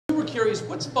curious,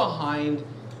 what's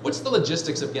the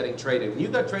logistics of getting traded? When you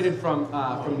got traded from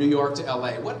New York to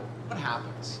LA, what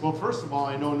happens? Well, first of all,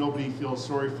 I know nobody feels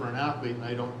sorry for an athlete, and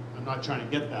I'm not trying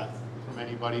to get that from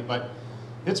anybody, but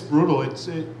it's brutal.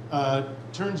 It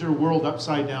turns your world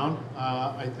upside down.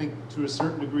 I think to a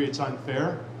certain degree it's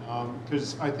unfair,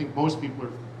 because I think most people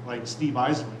are like Steve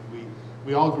Yzerman.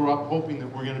 We all grew up hoping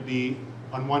that we're going to be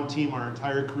on one team our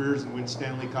entire careers and win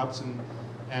Stanley Cups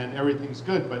and everything's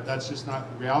good, but that's just not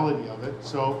the reality of it.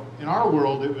 So in our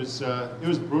world, it was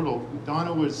brutal.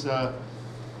 Donna was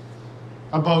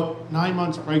about 9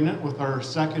 months pregnant with our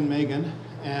second, Megan,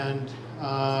 and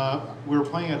we were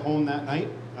playing at home that night.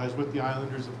 I was with the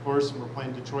Islanders, of course, and we're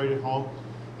playing Detroit at home,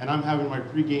 and I'm having my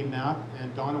pregame nap,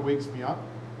 and Donna wakes me up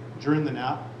during the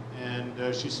nap,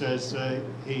 and she says,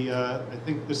 hey, I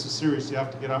think this is serious, you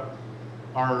have to get up.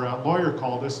 Our lawyer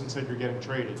called us and said you're getting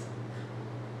traded.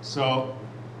 So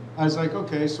I was like,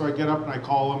 okay, so I get up and I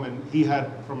call him, and he had,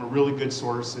 from a really good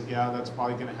source, said, yeah, that's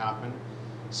probably going to happen.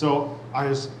 So I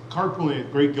was carpooling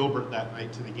with Greg Gilbert that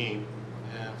night to the game,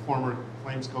 former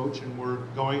Flames coach, and we're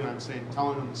going, and I'm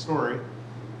telling him the story,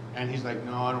 and he's like,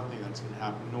 no, I don't think that's going to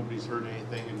happen. Nobody's heard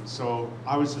anything. And so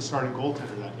I was the starting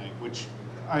goaltender that night, which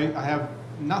I have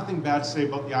nothing bad to say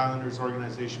about the Islanders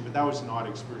organization, but that was an odd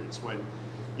experience when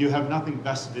you have nothing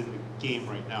vested in the game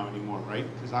right now anymore, right?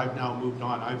 Because I've now moved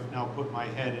on. I've now put my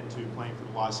head into playing for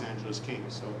the Los Angeles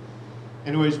Kings. So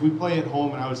anyways, we play at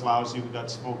home, and I was lousy. We got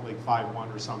smoked like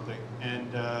 5-1 or something.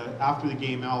 And after the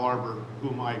game, Al Arbor,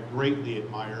 whom I greatly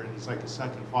admire, and he's like a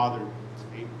second father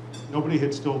to me, nobody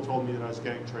had still told me that I was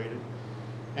getting traded.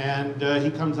 And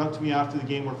he comes up to me after the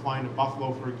game. We're flying to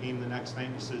Buffalo for a game the next night.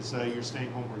 He says, you're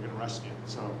staying home, we're going to rest you.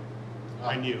 So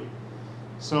I knew.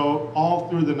 So all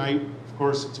through the night, of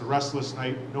course, it's a restless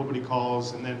night. Nobody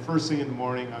calls. And then first thing in the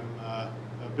morning,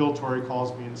 Bill Torrey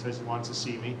calls me and says he wants to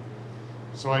see me.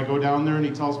 So I go down there, and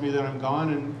he tells me that I'm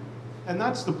gone. And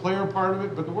that's the player part of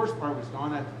it. But the worst part was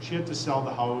Donna. She had to sell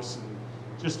the house and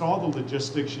just all the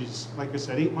logistics. She's, like I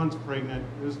said, 8 months pregnant.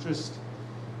 It was just,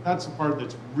 that's the part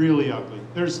that's really ugly.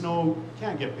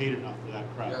 Can't get paid enough for that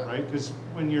crap, yeah. Right? Because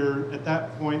when you're at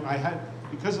that point,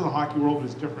 because of the hockey world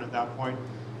was different at that point,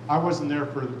 I wasn't there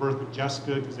for the birth of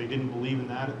Jessica because they didn't believe in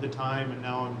that at the time, and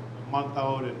now I'm a month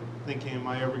out and thinking, am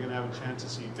I ever going to have a chance to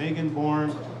see Megan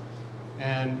born?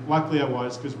 And luckily I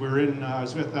was, because I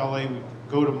was with LA, we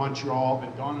go to Montreal,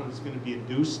 and Donna was going to be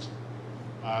induced.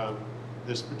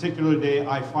 This particular day,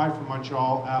 I fly from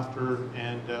Montreal after,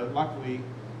 and luckily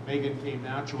Megan came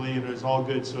naturally, and it was all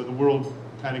good, so the world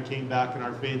kind of came back in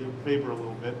our favor a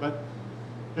little bit. But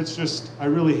it's just, I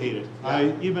really hate it.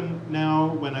 Yeah. Even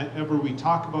now, whenever we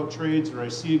talk about trades or I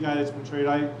see a guy that's been traded,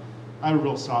 I have a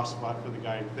real soft spot for the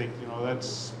guy. I think,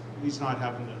 he's not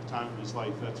having the time of his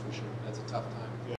life, that's for sure. That's a tough time.